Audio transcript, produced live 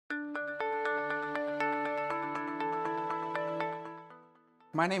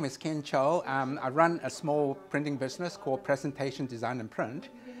My name is Choe. I run a small printing business called Presentation Design and Print.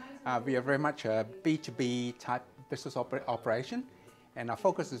 We are very much a B2B type business operation, and our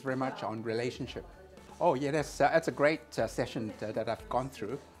focus is very much on relationship. Oh yeah, that's a great session that I've gone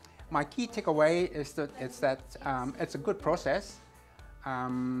through. My key takeaway is that it's a good process.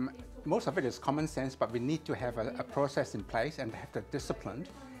 Most of it is common sense, but we need to have a process in place and have the discipline,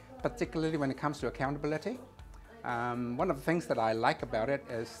 particularly when it comes to accountability. One of the things that I like about it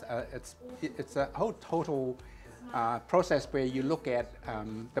is it's a whole total process where you look at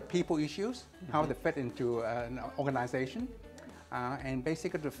the people issues, how they fit into an organization, and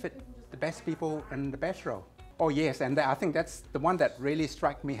basically to fit the best people in the best role. Oh yes, and I think that's the one that really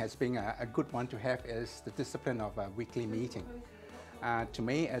struck me as being a good one to have is the discipline of a weekly meeting. To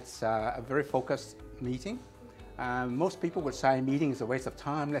me, it's a very focused meeting. Most people would say meeting is a waste of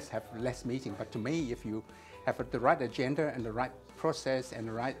time, let's have less meeting. But to me, if you have the right agenda and the right process and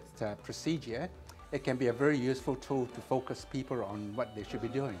the right procedure, it can be a very useful tool to focus people on what they should be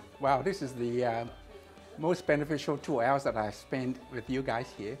doing. Wow, this is the most beneficial 2 hours that I've spent with you guys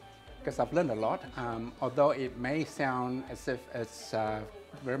here, because I've learned a lot. Although it may sound as if it's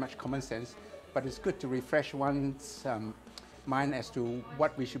very much common sense, but it's good to refresh one's mind as to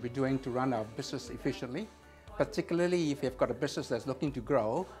what we should be doing to run our business efficiently. Particularly if you've got a business that's looking to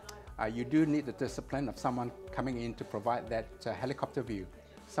grow, you do need the discipline of someone coming in to provide that helicopter view,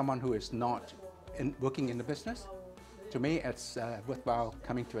 someone who is not working in the business. To me, it's worthwhile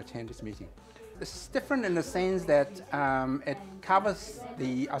coming to attend this meeting. It's different in the sense that it covers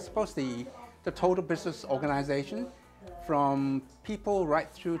I suppose the total business organization, from people right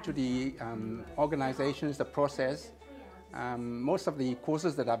through to the organizations, the process. Most of the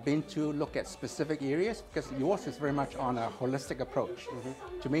courses that I've been to look at specific areas, because yours is very much on a holistic approach.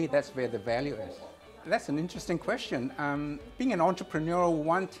 To me, that's where the value is. That's an interesting question. Being an entrepreneur,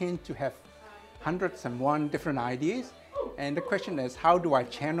 one tends to have hundreds and one different ideas. And the question is, how do I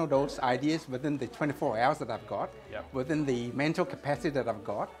channel those ideas within the 24 hours that I've got, within the mental capacity that I've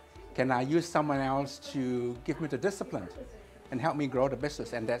got? Can I use someone else to give me the discipline and help me grow the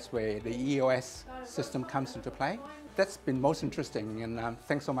business? And that's where the EOS system comes into play. That's been most interesting, and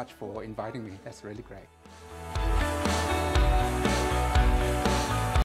thanks so much for inviting me. That's really great.